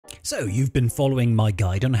So, you've been following my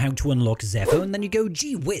guide on how to unlock Zeffo, and then you go,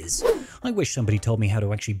 gee whiz, I wish somebody told me how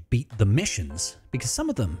to actually beat the missions, because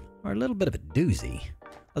some of them are a little bit of a doozy.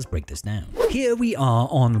 Let's break this down. Here we are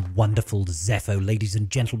on wonderful Zeffo, ladies and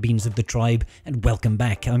gentle beings of the tribe, and welcome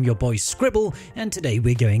back. I'm your boy Scribble, and today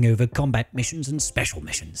we're going over combat missions and special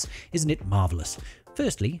missions. Isn't it marvelous?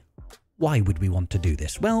 Firstly, why would we want to do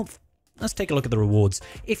this? Well, let's take a look at the rewards.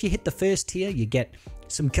 If you hit the first tier, you get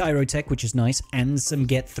some Chirotech, which is nice, and some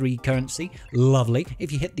Get 3 currency. Lovely.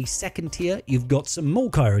 If you hit the second tier, you've got some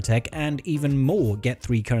more Chirotech and even more Get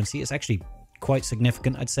 3 currency. It's actually quite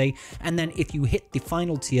significant, I'd say. And then if you hit the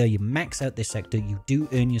final tier, you max out this sector, you do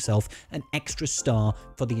earn yourself an extra star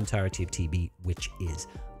for the entirety of TB, which is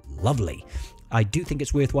lovely. I do think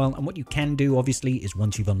it's worthwhile, and what you can do, obviously, is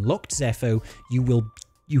once you've unlocked Zeffo,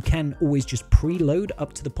 you can always just preload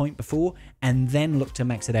up to the point before and then look to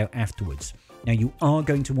max it out afterwards. Now, you are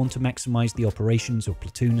going to want to maximize the operations or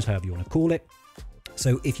platoons, however you want to call it.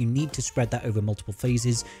 So if you need to spread that over multiple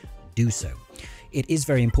phases, do so. It is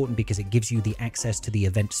very important because it gives you the access to the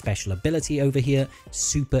event special ability over here.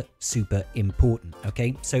 Super, super important,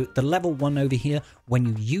 okay? So the level 1 over here, when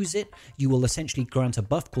you use it, you will essentially grant a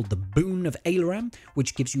buff called the Boon of Aileram,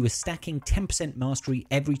 which gives you a stacking 10% mastery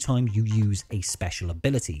every time you use a special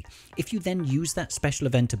ability. If you then use that special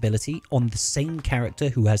event ability on the same character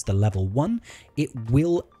who has the level 1, it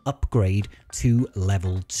will upgrade to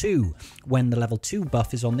level 2. When the level 2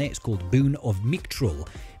 buff is on there, it's called Boon of Mictrol.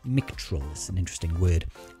 Mictrol is an interesting word.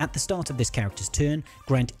 At the start of this character's turn,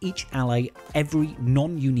 grant each ally every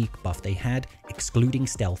non-unique buff they had, excluding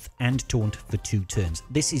stealth and taunt for 2 turns.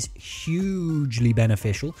 This is hugely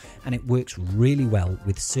beneficial, and it works really well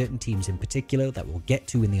with certain teams in particular that we'll get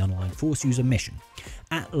to in the Unaligned Force User mission.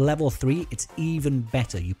 At level 3, it's even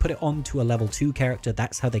better. You put it onto a level 2 character,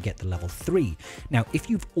 that's how they get the level 3. Now, if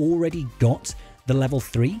you've already got the level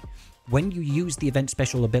 3, when you use the event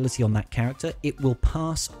special ability on that character, it will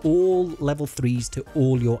pass all level 3s to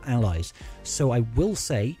all your allies. So I will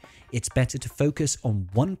say it's better to focus on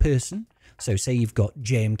one person. So say you've got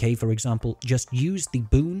JMK, for example, just use the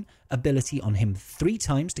Boon ability on him 3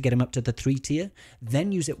 times to get him up to the 3 tier,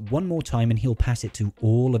 then use it one more time and he'll pass it to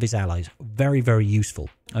all of his allies. Very, very useful.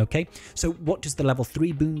 Okay, so what does the level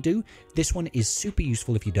 3 Boon do? This one is super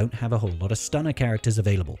useful if you don't have a whole lot of stunner characters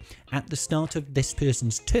available. At the start of this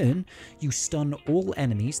person's turn, you stun all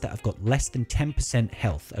enemies that have got less than 10%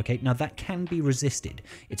 health. Okay, now that can be resisted.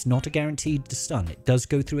 It's not a guaranteed to stun. It does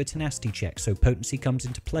go through a tenacity check, so potency comes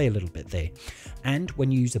into play a little bit there. And when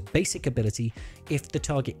you use a basic ability, if the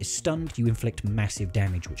target is stunned, you inflict massive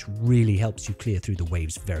damage, which really helps you clear through the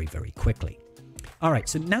waves very, very quickly. Alright,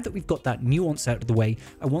 so now that we've got that nuance out of the way,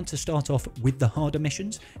 I want to start off with the harder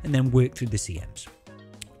missions and then work through the CMs.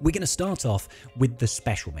 We're going to start off with the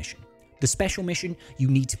special mission. The special mission, you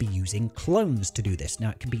need to be using clones to do this.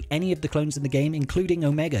 Now, it can be any of the clones in the game, including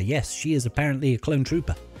Omega. Yes, she is apparently a clone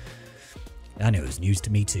trooper. I know, it's news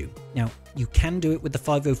to me too. Now, you can do it with the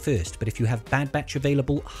 501st, but if you have Bad Batch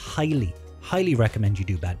available, highly recommend you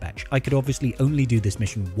do Bad Batch. I could obviously only do this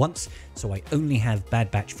mission once, so I only have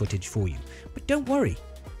Bad Batch footage for you. But don't worry,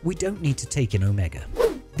 we don't need to take in Omega.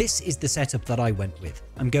 This is the setup that I went with.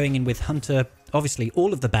 I'm going in with Hunter, obviously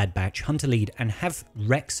all of the Bad Batch, Hunter lead, and have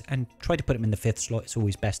Rex, and try to put him in the 5th slot. It's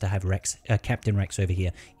always best to have Rex, Captain Rex over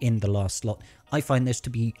here in the last slot. I find this to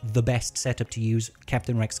be the best setup to use.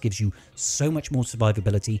 Captain Rex gives you so much more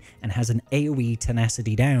survivability and has an AoE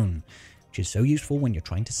tenacity down, which is so useful when you're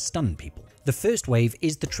trying to stun people. The first wave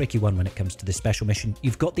is the tricky one when it comes to this special mission.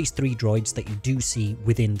 You've got these 3 droids that you do see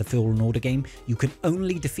within the Fallen Order game. You can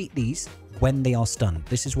only defeat these when they are stunned.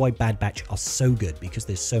 This is why Bad Batch are so good, because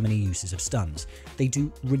there's so many uses of stuns. They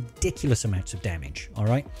do ridiculous amounts of damage,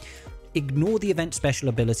 alright? Ignore the event special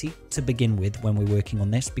ability to begin with when we're working on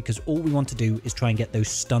this, because all we want to do is try and get those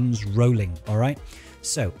stuns rolling, alright?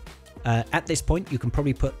 So, at this point, you can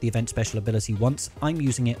probably put the event special ability once. I'm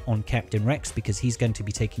using it on Captain Rex because he's going to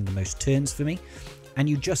be taking the most turns for me. And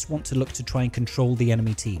you just want to look to try and control the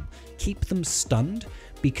enemy team. Keep them stunned,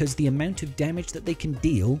 because the amount of damage that they can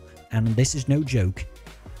deal, and this is no joke,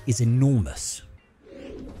 is enormous.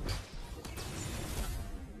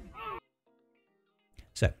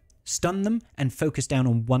 So, stun them and focus down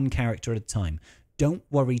on one character at a time. Don't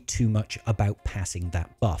worry too much about passing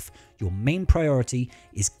that buff. Your main priority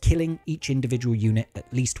is killing each individual unit at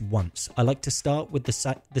least once. I like to start with the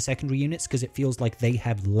secondary units because it feels like they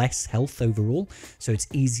have less health overall, so it's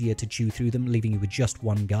easier to chew through them, leaving you with just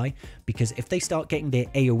one guy, because if they start getting their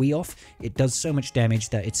AoE off, it does so much damage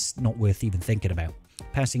that it's not worth even thinking about.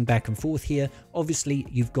 passing back and forth here. Obviously,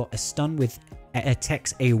 you've got a stun with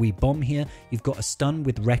Tech's AoE bomb here. You've got a stun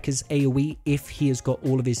with Wrecker's AoE if he has got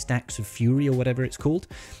all of his stacks of Fury or whatever it's called.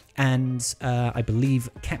 And I believe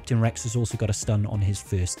Captain Rex has also got a stun on his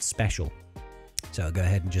first special. So I'll go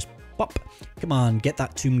ahead and just pop. Come on, get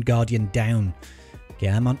that Tomb Guardian down.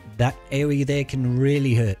 Come on, that AoE there can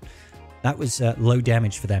really hurt. That was low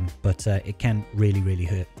damage for them, but it can really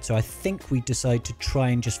hurt. So I think we decide to try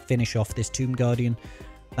and just finish off this Tomb Guardian.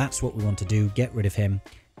 That's what we want to do, get rid of him.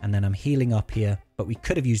 And then I'm healing up here, but we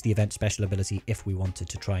could have used the event special ability if we wanted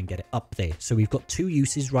to try and get it up there. So we've got 2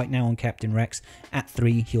 uses right now on Captain Rex. At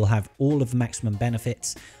 3, he'll have all of the maximum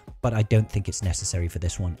benefits, but I don't think it's necessary for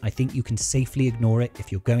this one. I think you can safely ignore it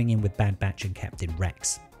if you're going in with Bad Batch and Captain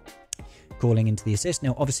Rex. Calling into the assist.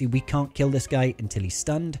 Now, obviously, we can't kill this guy until he's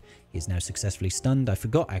stunned. He is now successfully stunned. I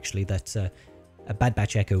forgot, actually, that a Bad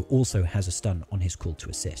Batch Echo also has a stun on his call to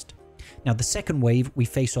assist. Now, the second wave, we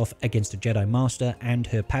face off against a Jedi Master and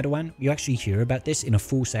her Padawan. You actually hear about this in a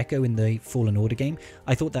Force Echo in the Fallen Order game.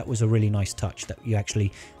 I thought that was a really nice touch that you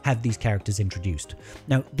actually have these characters introduced.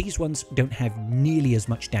 Now, these ones don't have nearly as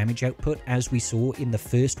much damage output as we saw in the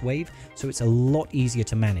first wave, so it's a lot easier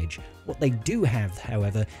to manage. What they do have,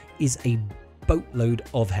 however, is a boatload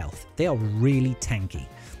of health. They are really tanky.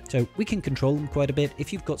 So we can control them quite a bit.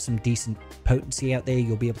 If you've got some decent potency out there,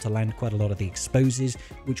 you'll be able to land quite a lot of the exposes,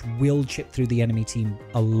 which will chip through the enemy team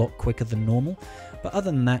a lot quicker than normal. But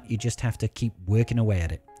other than that, you just have to keep working away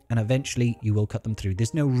at it. And eventually you will cut them through.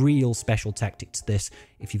 There's no real special tactic to this.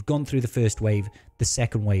 If you've gone through the first wave, the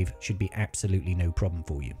second wave should be absolutely no problem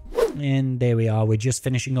for you. And there we are. We're just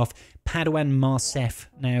finishing off Padawan Marcef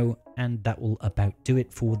now, and that will about do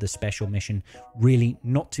it for the special mission. Really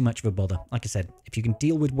not too much of a bother. Like I said, if you can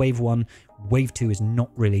deal with wave 1, wave 2 is not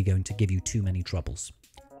really going to give you too many troubles.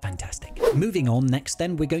 Fantastic. Moving on next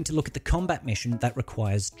then, we're going to look at the combat mission that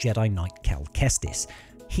requires Jedi Knight Cal Kestis.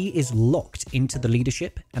 He is locked into the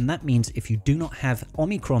leadership, and that means if you do not have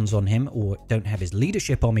Omicrons on him or don't have his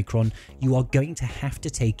leadership Omicron, you are going to have to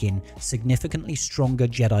take in significantly stronger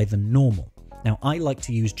Jedi than normal. Now, I like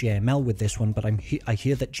to use JML with this one, but I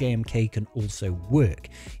hear that JMK can also work.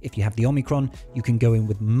 If you have the Omicron, you can go in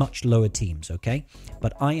with much lower teams, okay?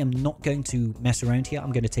 But I am not going to mess around here.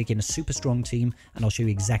 I'm going to take in a super strong team, and I'll show you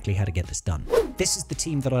exactly how to get this done. This is the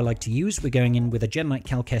team that I like to use. We're going in with a Jedi Knight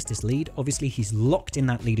Cal Kestis lead. Obviously, he's locked in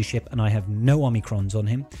that leadership, and I have no Omicrons on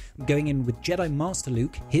him. I'm going in with Jedi Master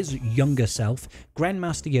Luke, his younger self,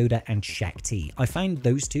 Grandmaster Yoda, and Shaak Ti. I find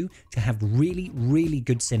those two to have really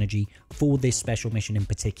good synergy for this special mission in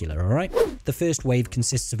particular, alright? The first wave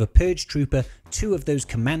consists of a Purge Trooper, 2 of those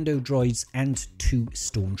Commando droids, and 2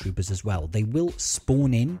 Stormtroopers as well. They will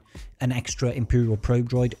spawn in an extra Imperial Probe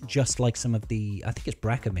droid, just like some of the, I think it's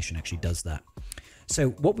Bracca mission actually does that. So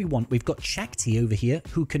what we want, we've got Shaak Ti over here,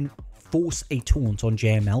 who can force a taunt on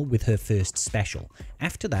JML with her first special.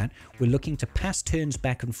 After that, we're looking to pass turns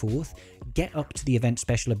back and forth, get up to the event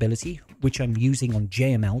special ability, which I'm using on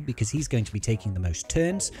JML because he's going to be taking the most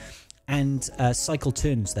turns, and cycle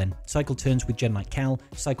turns then. Cycle turns with Jedi Knight Cal,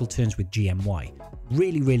 cycle turns with GMY.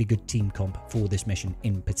 Really good team comp for this mission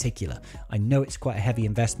in particular. I know it's quite a heavy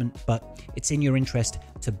investment, but it's in your interest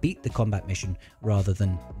to beat the combat mission rather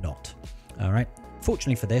than not. Alright.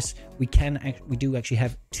 Fortunately for this, we do actually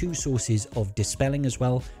have 2 sources of dispelling as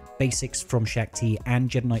well. Basics from Shaak Ti and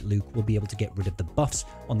Jedi Knight Luke will be able to get rid of the buffs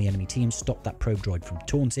on the enemy team, stop that probe droid from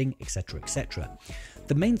taunting, etc, etc.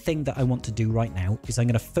 The main thing that I want to do right now is I'm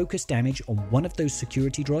going to focus damage on one of those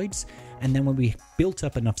security droids, and then when we built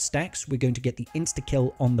up enough stacks, we're going to get the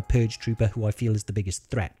insta-kill on the Purge Trooper, who I feel is the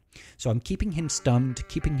biggest threat. So I'm keeping him stunned,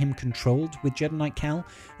 keeping him controlled with Jedi Knight Cal,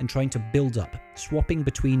 and trying to build up, swapping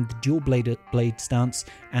between the dual blade stance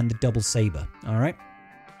and the double saber, alright?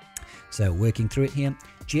 So working through it here.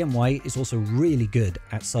 GMY is also really good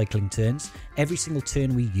at cycling turns. Every single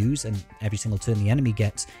turn we use and every single turn the enemy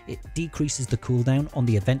gets, it decreases the cooldown on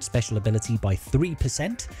the event special ability by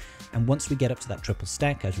 3%. And once we get up to that triple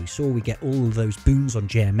stack, as we saw, we get all of those boons on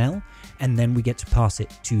JML, and then we get to pass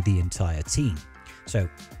it to the entire team. So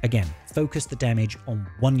again, focus the damage on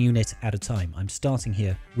 1 unit at a time. I'm starting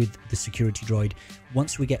here with the security droid.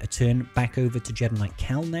 Once we get a turn back over to Jedi Knight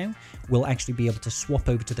Cal now, we'll actually be able to swap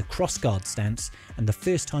over to the crossguard stance, and the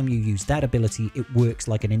first time you use that ability, it works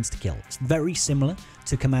like an insta-kill. It's very similar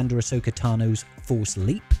to Commander Ahsoka Tano's Force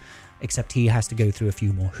Leap, except he has to go through a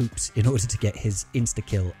few more hoops in order to get his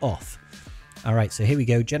insta-kill off. Alright, so here we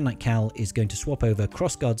go. Jedi Knight Cal is going to swap over,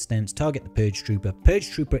 crossguard stance, target the Purge Trooper.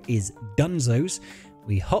 Purge Trooper is dunzos.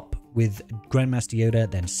 We hop with Grandmaster Yoda,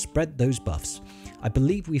 then spread those buffs. I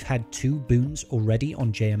believe we've had 2 boons already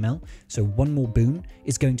on JML, so 1 more boon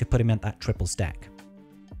is going to put him at that triple stack.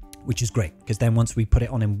 which is great, because then once we put it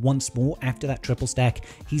on him once more after that triple stack,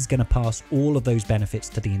 he's going to pass all of those benefits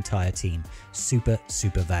to the entire team. Super,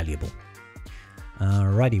 super valuable.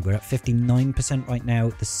 Alrighty, we're at 59% right now.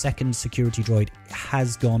 The second security droid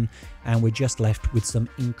has gone, and we're just left with some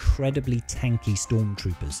incredibly tanky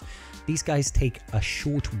stormtroopers. These guys take a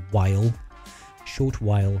short while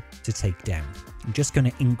to take down. I'm just going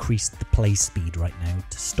to increase the play speed right now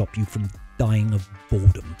to stop you from dying of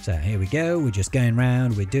boredom. So here we go, we're just going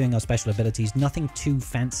around, we're doing our special abilities, nothing too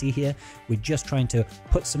fancy here. We're just trying to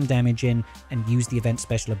put some damage in and use the event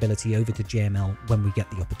special ability over to JML when we get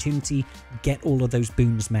the opportunity, get all of those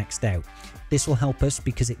boons maxed out. This will help us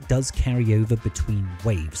because it does carry over between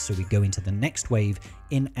waves, so we go into the next wave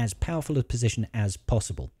in as powerful a position as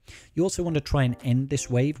possible. You also want to try and end this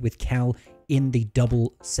wave with Cal in the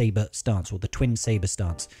double saber stance or the twin saber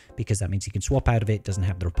stance, because that means you can swap out of it, doesn't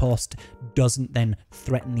have the riposte, doesn't then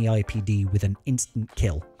threaten the IPD with an instant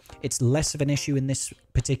kill. It's less of an issue in this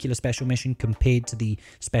particular special mission compared to the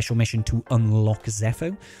special mission to unlock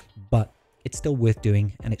Zeffo, but it's still worth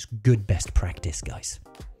doing and it's good best practice, guys.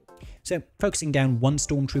 So focusing down one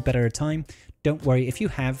stormtrooper at a time. Don't worry, if you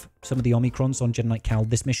have some of the Omicrons on Jedi Knight Cal,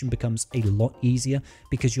 this mission becomes a lot easier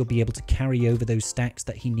because you'll be able to carry over those stacks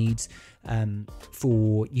that he needs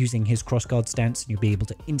for using his crossguard stance, and you'll be able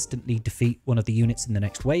to instantly defeat one of the units in the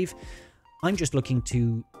next wave. I'm just looking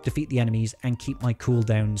to defeat the enemies and keep my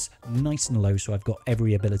cooldowns nice and low, so I've got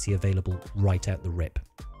every ability available right out the rip.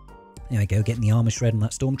 There we go, getting the armor shred on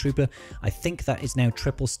that stormtrooper. I think that is now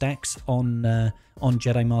triple stacks on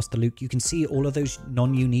Jedi Master Luke. You can see all of those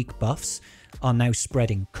non-unique buffs are now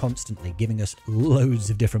spreading constantly, giving us loads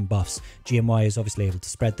of different buffs. GMY is obviously able to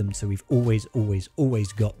spread them, so we've always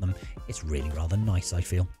got them. It's really rather nice, I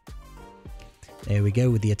feel. There we go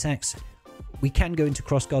with the attacks. We can go into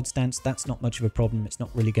crossguard stance. That's not much of a problem. It's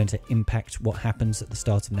not really going to impact what happens at the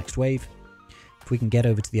start of next wave. If we can get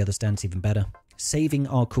over to the other stance, even better. Saving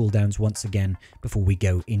our cooldowns once again before we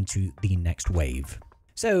go into the next wave.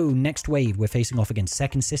 So, next wave, we're facing off against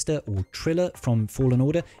Second Sister or Triller from Fallen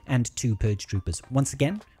Order and 2 Purge Troopers. Once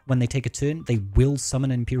again, when they take a turn, they will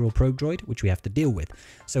summon an Imperial Probe Droid, which we have to deal with.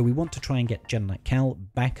 So we want to try and get Jedi Knight Cal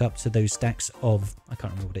back up to those stacks of, I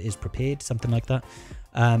can't remember what it is, prepared, something like that,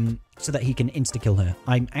 so that he can insta-kill her.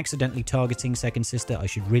 I'm accidentally targeting Second Sister. I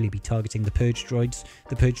should really be targeting the Purge Droids,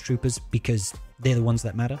 the Purge Troopers, because they're the ones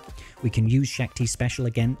that matter. We can use Shakti's special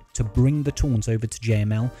again to bring the taunts over to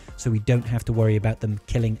JML, so we don't have to worry about them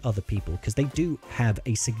killing other people, because they do have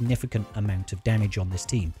a significant amount of damage on this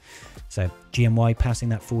team. So GMY passing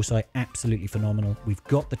that foresight, absolutely phenomenal. We've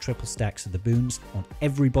got the triple stacks of the boons on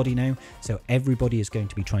everybody now, so everybody is going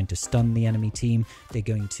to be trying to stun the enemy team. They're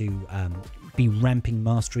going to be ramping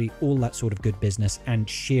mastery, all that sort of good business, and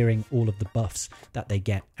sharing all of the buffs that they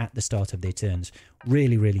get at the start of their turns.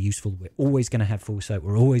 Really, really useful. We're always going to have foresight.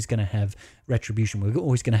 We're always going to have retribution. We're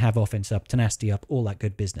always going to have offense up, tenacity up, all that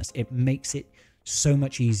good business. It makes it so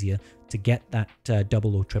much easier to get that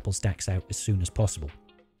double or triple stacks out as soon as possible.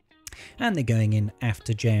 And they're going in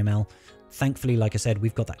after JML. Thankfully, like I said,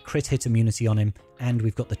 we've got that crit hit immunity on him, and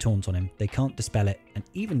we've got the taunt on him. They can't dispel it, and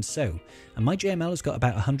even so, and my JML has got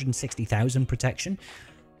about 160,000 protection.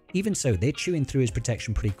 Even so, they're chewing through his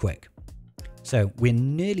protection pretty quick. So we're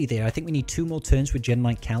nearly there. I think we need 2 more turns with Jedi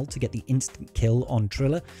Knight Cal to get the instant kill on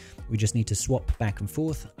Triller. We just need to swap back and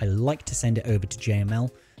forth. I like to send it over to JML,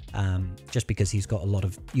 just because he's got a lot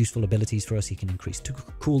of useful abilities for us. He can increase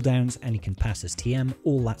cooldowns, and he can pass us TM,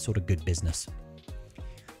 all that sort of good business.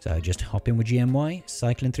 So just hop in with GMY,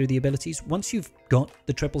 cycling through the abilities. Once you've got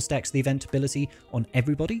the triple stacks of the event ability on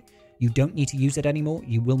everybody, you don't need to use it anymore.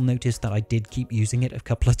 You will notice that I did keep using it a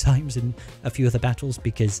couple of times in a few of the battles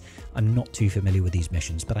because I'm not too familiar with these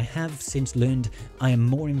missions. But I have since learned I am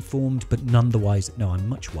more informed, but none the wiser. No, I'm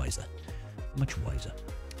much wiser. Much wiser.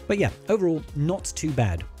 But yeah, overall, not too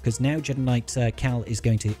bad, because now Jedi Knight Cal is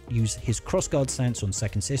going to use his crossguard stance on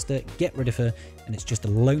Second Sister, get rid of her, and it's just a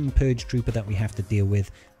lone Purge Trooper that we have to deal with.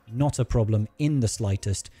 Not a problem in the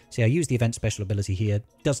slightest. See, I use the event special ability here,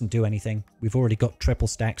 doesn't do anything. We've already got triple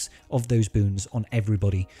stacks of those boons on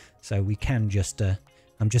everybody, so we can just...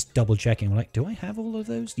 I'm just double checking, like, do I have all of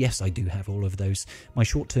those? Yes, I do have all of those. My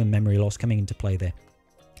short-term memory loss coming into play there.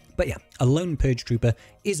 But yeah, a lone Purge Trooper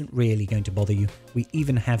isn't really going to bother you. We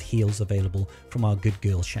even have heals available from our good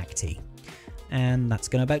girl Shakti. And that's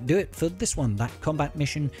going to about do it for this one. That combat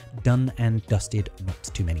mission done and dusted, not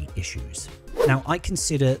too many issues. Now, I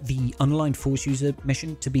consider the Unaligned Force User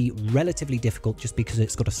mission to be relatively difficult just because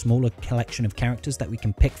it's got a smaller collection of characters that we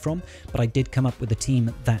can pick from, but I did come up with a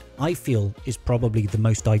team that I feel is probably the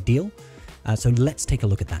most ideal. So let's take a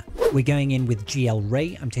look at that. We're going in with GL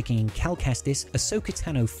Rey. I'm taking in Cal Kestis, Ahsoka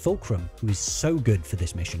Tano Fulcrum, who is so good for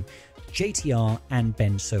this mission, JTR, and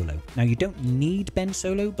Ben Solo. Now, you don't need Ben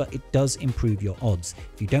Solo, but it does improve your odds.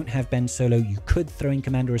 If you don't have Ben Solo, you could throw in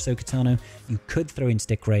Commander Ahsoka Tano, you could throw in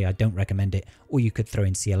Stick Rey, I don't recommend it, or you could throw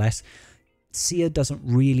in CLS. Seer doesn't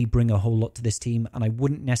really bring a whole lot to this team, and I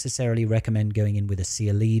wouldn't necessarily recommend going in with a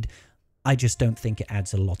Seer lead. I just don't think it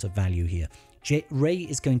adds a lot of value here. Rey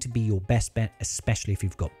is going to be your best bet, especially if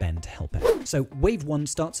you've got Ben to help out. So Wave 1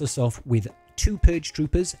 starts us off with 2 Purge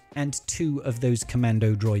Troopers and 2 of those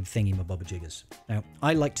Commando Droid thingy-mabobbajiggers. Now,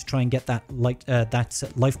 I like to try and get that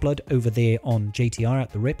Lifeblood over there on JTR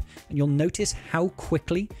at the rip, and you'll notice how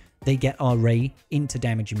quickly they get our Rey into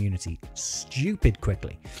damage immunity. Stupid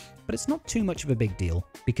quickly. But it's not too much of a big deal,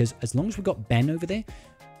 because as long as we've got Ben over there,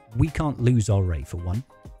 we can't lose our Rey, for one.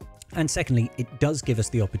 And secondly, it does give us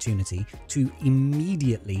the opportunity to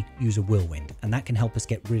immediately use a Whirlwind, and that can help us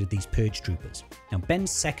get rid of these Purge Troopers. Now, Ben's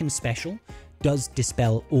second special does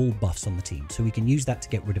dispel all buffs on the team, so we can use that to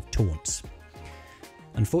get rid of taunts.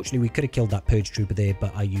 Unfortunately, we could have killed that Purge Trooper there,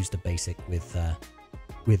 but I used a basic with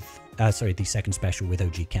the second special with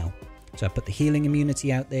OG Cal. So I put the healing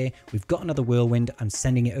immunity out there. We've got another Whirlwind. I'm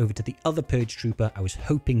sending it over to the other Purge Trooper. I was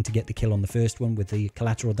hoping to get the kill on the first one with the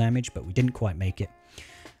collateral damage, but we didn't quite make it.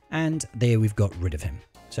 And there we've got rid of him.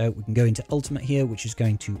 So we can go into Ultimate here, which is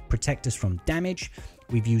going to protect us from damage.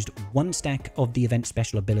 We've used 1 stack of the event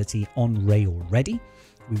special ability on Rey already.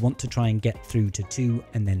 We want to try and get through to 2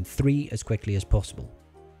 and then 3 as quickly as possible.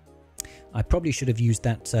 I probably should have used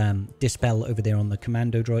that Dispel over there on the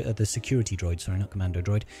Commando Droid, the Security Droid, sorry, not Commando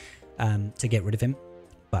Droid, to get rid of him.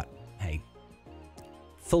 But hey,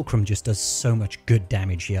 Fulcrum just does so much good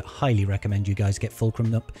damage here. Highly recommend you guys get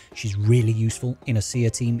Fulcrum up. She's really useful in a Seer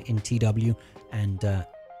team in TW and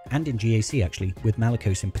in GAC actually, with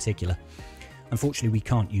Malicos in particular. Unfortunately, we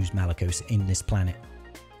can't use Malicos in this planet.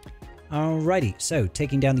 Alrighty, so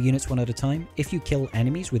taking down the units one at a time. If you kill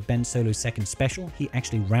enemies with Ben Solo's second special, he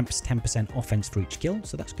actually ramps 10% offense for each kill,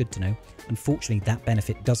 so that's good to know. Unfortunately, that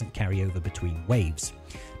benefit doesn't carry over between waves.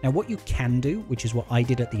 Now, what you can do, which is what I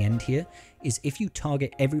did at the end here, is if you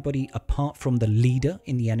target everybody apart from the leader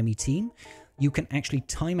in the enemy team, you can actually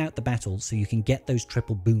time out the battle so you can get those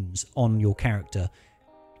triple boons on your character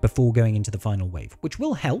before going into the final wave, which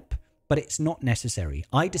will help, but it's not necessary.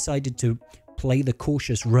 I decided to play the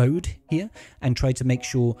cautious road here and try to make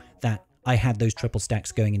sure that I had those triple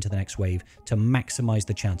stacks going into the next wave to maximize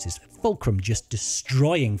the chances. Fulcrum just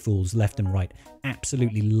destroying fools left and right.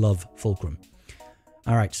 Absolutely love Fulcrum.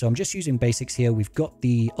 Alright, so I'm just using basics here. We've got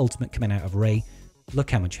the ultimate coming out of Rey.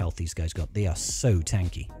 Look how much health these guys got. They are so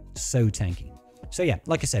tanky. So tanky. So yeah,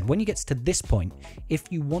 like I said, when you get to this point, if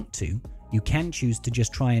you want to, you can choose to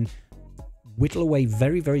just try and whittle away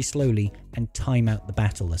very, very slowly and time out the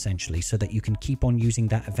battle, essentially, so that you can keep on using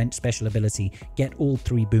that event special ability, get all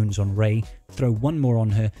 3 boons on Rey, throw 1 more on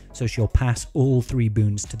her, so she'll pass all 3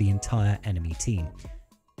 boons to the entire enemy team.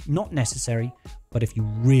 Not necessary, but if you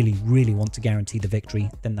really, really want to guarantee the victory,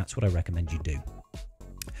 then that's what I recommend you do.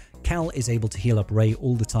 Cal is able to heal up Rey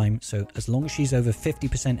all the time, so as long as she's over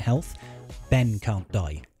 50% health, Ben can't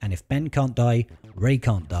die. And if Ben can't die, Rey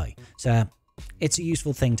can't die. So it's a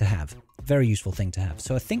useful thing to have. Very useful thing to have.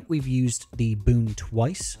 So I think we've used the boon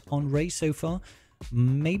twice on Rey so far.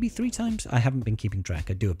 Maybe 3 times? I haven't been keeping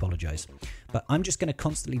track. I do apologize. But I'm just going to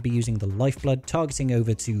constantly be using the Lifeblood, targeting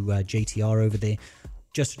over to JTR over there,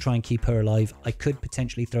 just to try and keep her alive. I could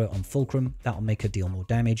potentially throw it on Fulcrum. That'll make her deal more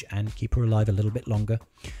damage and keep her alive a little bit longer.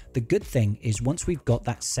 The good thing is once we've got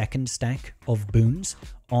that second stack of boons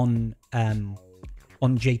on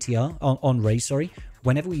JTR, on Rey, sorry,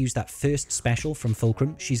 whenever we use that first special from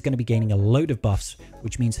Fulcrum, she's going to be gaining a load of buffs,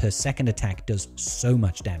 which means her second attack does so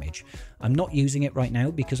much damage. I'm not using it right now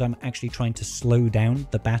because I'm actually trying to slow down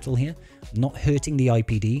the battle here. I'm not hurting the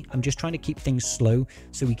IPD. I'm just trying to keep things slow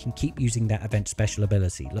so we can keep using that event special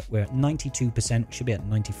ability. Look, we're at 92%. We should be at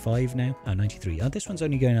 95 now. Oh, 93. Oh, this one's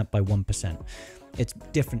only going up by 1%. It's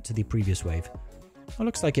different to the previous wave. Oh,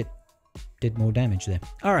 looks like it did more damage there.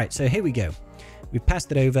 All right, so here we go. We've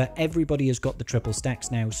passed it over. Everybody has got the triple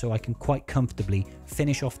stacks now, so I can quite comfortably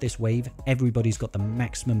finish off this wave. Everybody's got the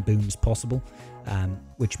maximum boons possible,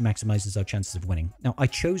 which maximizes our chances of winning. Now, I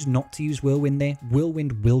chose not to use Whirlwind there.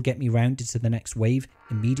 Whirlwind will get me rounded to the next wave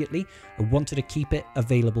immediately. I wanted to keep it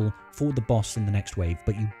available for the boss in the next wave,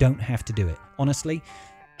 but you don't have to do it. Honestly,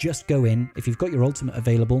 just go in. If you've got your ultimate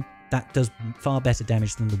available, that does far better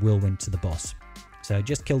damage than the Whirlwind to the boss. So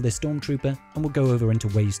just kill this Stormtrooper, and we'll go over into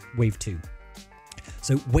wave 2.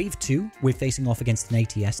 So wave 2, we're facing off against an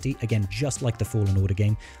AT-ST, again, just like the Fallen Order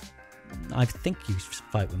game. I think you've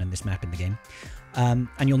fight one in this map in the game. And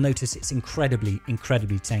you'll notice it's incredibly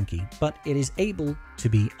tanky, but it is able to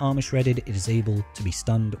be armor shredded, it is able to be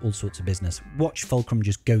stunned, all sorts of business. Watch Fulcrum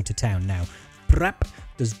just go to town now. Prap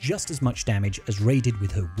does just as much damage as Rey did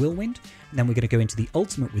with her Whirlwind, and then we're going to go into the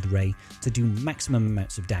ultimate with Rey to do maximum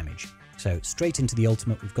amounts of damage. So straight into the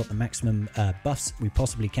ultimate, we've got the maximum buffs we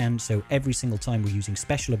possibly can, so every single time we're using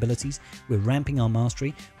special abilities, we're ramping our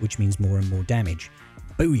mastery, which means more and more damage.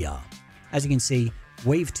 Booyah! As you can see,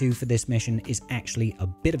 Wave 2 for this mission is actually a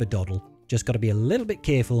bit of a doddle. Just got to be a little bit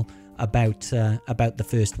careful about the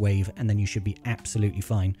first wave, and then you should be absolutely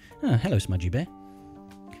fine. Oh, hello, Smudgy Bear.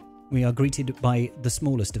 We are greeted by the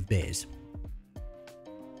smallest of bears.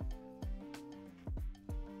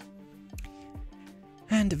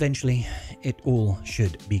 And eventually, it all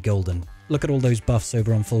should be golden. Look at all those buffs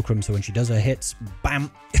over on Fulcrum, so when she does her hits, bam!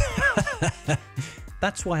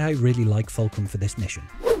 That's why I really like Fulcrum for this mission.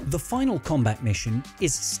 The final combat mission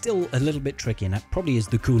is still a little bit tricky, and that probably is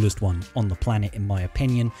the coolest one on the planet in my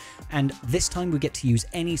opinion. And this time we get to use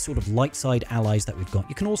any sort of light side allies that we've got.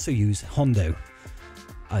 You can also use Hondo.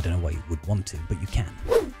 I don't know why you would want to, but you can.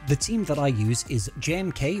 The team that I use is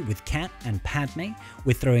JMK with Cat and Padme.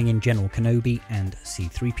 We're throwing in General Kenobi and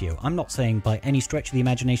C-3PO. I'm not saying by any stretch of the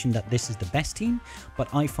imagination that this is the best team,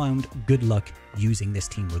 but I found good luck using this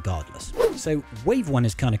team regardless. So Wave 1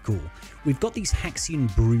 is kind of cool. We've got these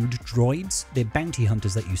Haxian Brood droids. They're bounty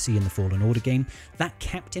hunters that you see in the Fallen Order game. That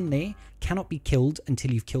captain there cannot be killed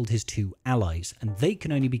until you've killed his 2 allies, and they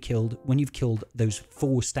can only be killed when you've killed those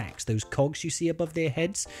 4 stacks, those cogs you see above their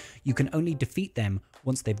heads. You can only defeat them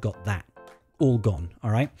once they've got that all gone.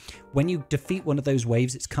 All right, when you defeat one of those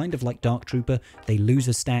waves, it's kind of like Dark Trooper. They lose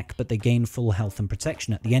a stack, but they gain full health and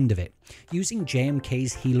protection at the end of it. Using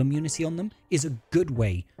JMK's heal immunity on them is a good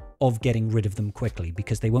way of getting rid of them quickly,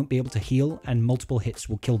 because they won't be able to heal and multiple hits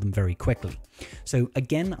will kill them very quickly. So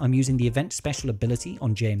again, I'm using the event special ability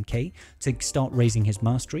on JMK to start raising his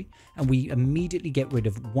mastery, and we immediately get rid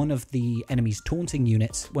of one of the enemy's taunting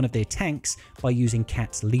units, one of their tanks, by using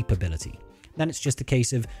Cat's leap ability. Then it's just a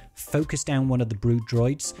case of focus down one of the brood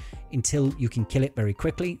droids until you can kill it very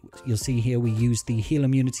quickly. You'll see here we use the heal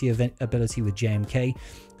immunity ability with JMK.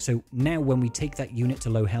 So now when we take that unit to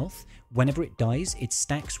low health, whenever it dies, its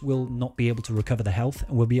stacks will not be able to recover the health,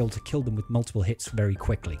 and we'll be able to kill them with multiple hits very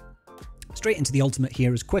quickly. Straight into the ultimate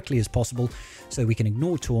here as quickly as possible so we can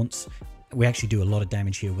ignore taunts. We actually do a lot of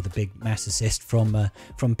damage here with a big mass assist from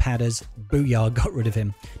Padders. Booyah, got rid of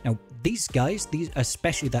him. Now, these guys,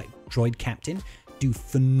 especially that droid captain, do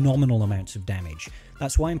phenomenal amounts of damage.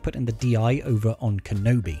 That's why I'm putting the DI over on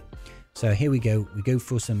Kenobi. So here we go. We go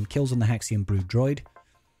for some kills on the Haxian Brood droid.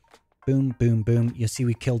 Boom, boom, boom. You'll see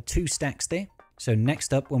we killed 2 stacks there. So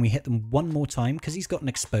next up, when we hit them one more time, because he's got an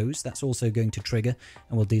expose, that's also going to trigger,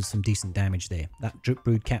 and we'll do some decent damage there. That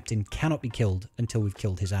Brood captain cannot be killed until we've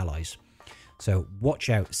killed his allies. So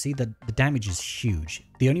watch out. See, the damage is huge.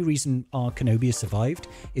 The only reason our Kenobi has survived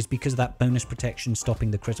is because of that bonus protection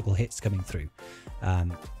stopping the critical hits coming through.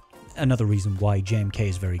 Another reason why JMK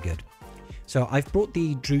is very good. So I've brought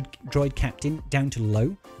the droid captain down to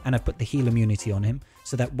low, and I've put the heal immunity on him,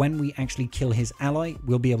 so that when we actually kill his ally,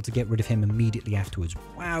 we'll be able to get rid of him immediately afterwards.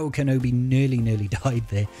 Wow, Kenobi nearly died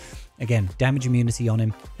there. Again, damage immunity on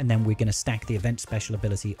him, and then we're going to stack the event special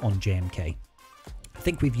ability on JMK. I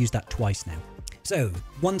think we've used that twice now. So,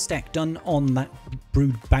 1 stack done on that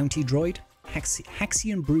Brood Bounty Droid.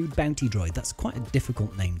 Haxian Brood Bounty Droid. That's quite a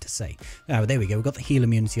difficult name to say. Oh, there we go. We've got the heal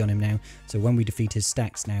immunity on him now. So when we defeat his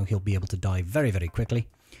stacks now, he'll be able to die very, very quickly.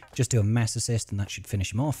 Just do a mass assist and that should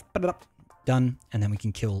finish him off. Done, and then we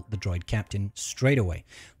can kill the droid captain straight away.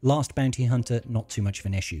 Last bounty hunter, not too much of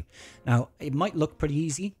an issue. Now, it might look pretty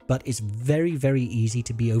easy, but it's very, very easy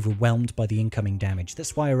to be overwhelmed by the incoming damage.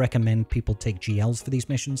 That's why I recommend people take GLs for these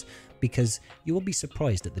missions, because you will be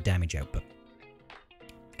surprised at the damage output.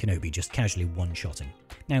 Kenobi just casually one-shotting.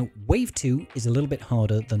 Now, Wave 2 is a little bit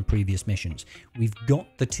harder than previous missions. We've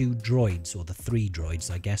got the 2 droids, or the 3 droids,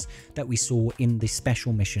 I guess, that we saw in the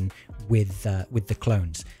special mission with the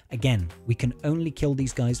clones. Again, we can only kill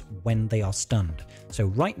these guys when they are stunned. So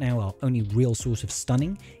right now, our only real source of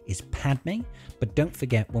stunning is Padme, but don't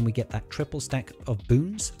forget, when we get that triple stack of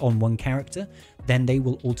boons on one character, then they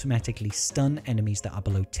will automatically stun enemies that are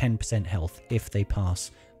below 10% health if they pass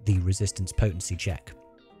the resistance potency check.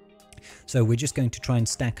 So we're just going to try and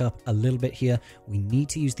stack up a little bit here. We need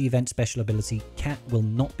to use the event special ability. Cat will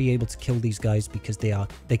not be able to kill these guys because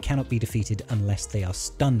they cannot be defeated unless they are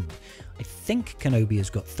stunned. I think Kenobi has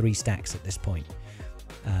got 3 stacks at this point.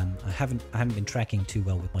 I haven't been tracking too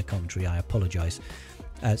well with my commentary. I apologize.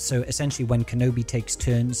 So essentially, when Kenobi takes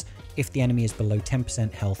turns, if the enemy is below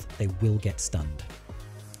 10% health, they will get stunned.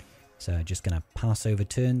 So just going to pass over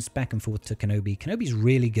turns back and forth to Kenobi. Kenobi's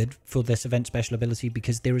really good for this event special ability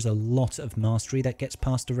because there is a lot of mastery that gets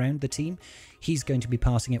passed around the team. He's going to be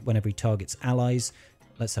passing it whenever he targets allies.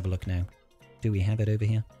 Let's have a look now. Do we have it over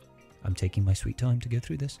here? I'm taking my sweet time to go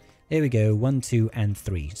through this. There we go, 1, 2, and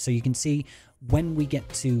 3. So you can see when we get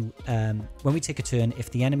to, when we take a turn, if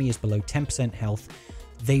the enemy is below 10% health,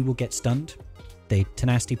 they will get stunned. The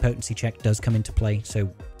tenacity potency check does come into play,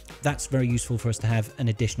 so that's very useful for us to have an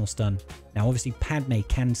additional stun. Now obviously Padme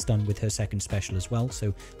can stun with her second special as well,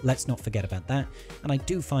 so let's not forget about that. And I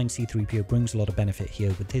do find C-3PO brings a lot of benefit here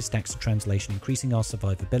with his stacks of translation, increasing our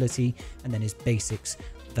survivability, and then his basics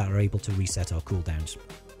that are able to reset our cooldowns.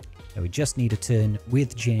 So we just need a turn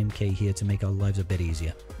with JMK here to make our lives a bit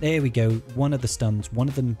easier. There we go, one of the stuns, one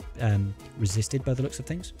of them resisted by the looks of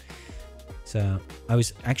things. So I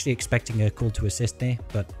was actually expecting a call to assist there,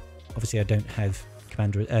 but obviously I don't have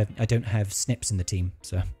I don't have snips in the team,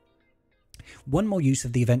 so. One more use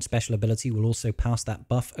of the event special ability will also pass that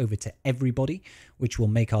buff over to everybody, which will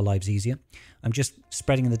make our lives easier. I'm just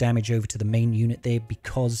spreading the damage over to the main unit there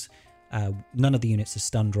because none of the units are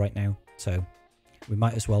stunned right now, so we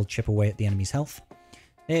might as well chip away at the enemy's health.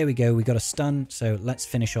 There we go, we got a stun, so let's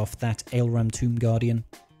finish off that Ailram Tomb Guardian.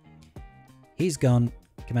 He's gone.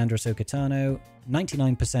 Commander Ahsoka Tano,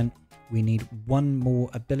 99%. We need one more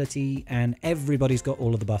ability, and everybody's got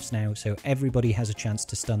all of the buffs now, so everybody has a chance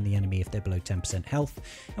to stun the enemy if they're below 10% health,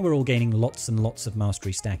 and we're all gaining lots and lots of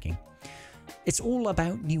mastery stacking. It's all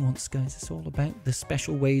about nuance, guys. It's all about the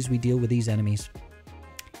special ways we deal with these enemies.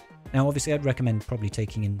 Now, obviously, I'd recommend probably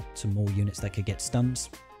taking in some more units that could get stuns,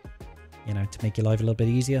 you know, to make your life a little bit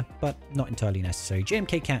easier, but not entirely necessary.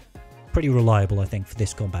 JMK Cat, pretty reliable, I think, for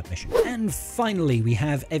this combat mission. And finally, we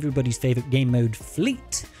have everybody's favorite game mode,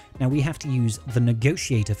 Fleet. Now, we have to use the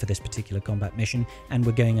Negotiator for this particular combat mission, and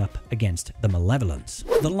we're going up against the Malevolence.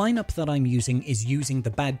 The lineup that I'm using is using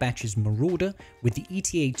the Bad Batch's Marauder with the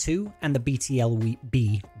ETA-2 and the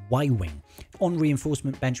BTLB Y-Wing. On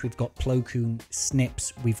reinforcement bench, we've got Plo Koon,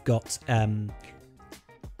 Snips, we've got the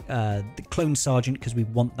Clone Sergeant because we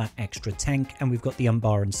want that extra tank, and we've got the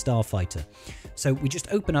Umbaran Starfighter. So we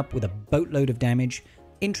just open up with a boatload of damage.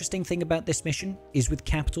 Interesting thing about this mission is with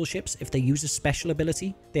capital ships, if they use a special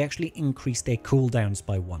ability, they actually increase their cooldowns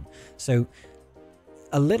by 1. So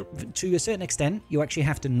to a certain extent, you actually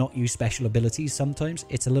have to not use special abilities sometimes.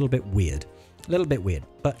 It's a little bit weird.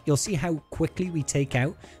 But you'll see how quickly we take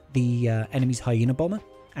out the enemy's Hyena Bomber.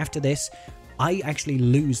 After this, I actually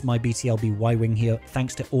lose my BTLB Y-Wing here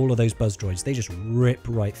thanks to all of those buzz droids. They just rip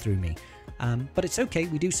right through me. But it's okay,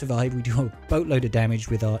 we do survive. We do a boatload of damage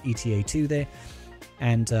with our ETA-2 there.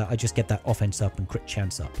 And I just get that offense up and crit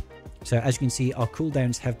chance up. So as you can see, our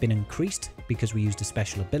cooldowns have been increased because we used a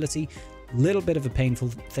special ability. Little bit of a painful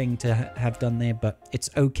thing to have done there, but it's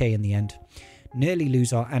okay in the end. Nearly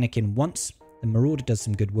lose our Anakin once. The Marauder does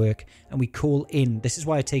some good work, and we call in. This is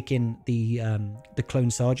why I take in the Clone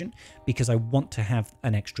Sergeant, because I want to have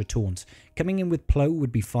an extra taunt. Coming in with Plo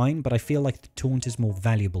would be fine, but I feel like the taunt is more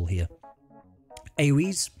valuable here.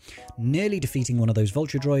 AoEs, nearly defeating one of those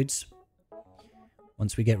Vulture droids.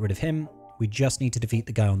 Once we get rid of him, we just need to defeat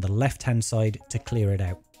the guy on the left-hand side to clear it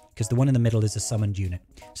out, because the one in the middle is a summoned unit.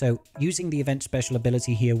 So using the event special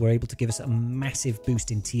ability here, we're able to give us a massive boost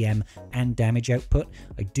in TM and damage output.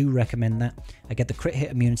 I do recommend that. I get the crit hit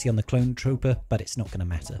immunity on the Clone Trooper, but it's not going to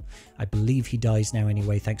matter. I believe he dies now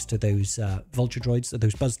anyway, thanks to those Vulture droids,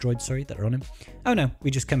 those Buzz droids, sorry, that are on him. Oh no, we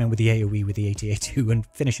just come in with the AoE with the ATA-2 and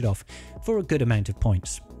finish it off for a good amount of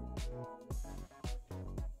points.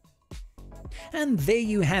 And there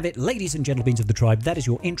you have it, ladies and gentlebeans of the tribe. That is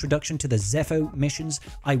your introduction to the Zeffo missions.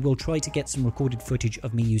 I will try to get some recorded footage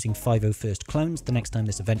of me using 501st clones the next time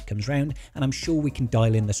this event comes round, and I'm sure we can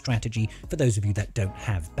dial in the strategy for those of you that don't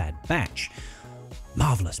have Bad Batch.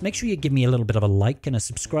 Marvellous. Make sure you give me a little bit of a like and a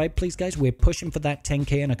subscribe, please, guys. We're pushing for that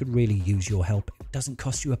 10k, and I could really use your help. It doesn't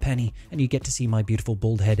cost you a penny, and you get to see my beautiful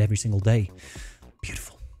bald head every single day.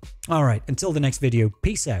 Beautiful. All right, until the next video,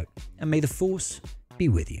 peace out, and may the Force be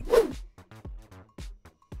with you.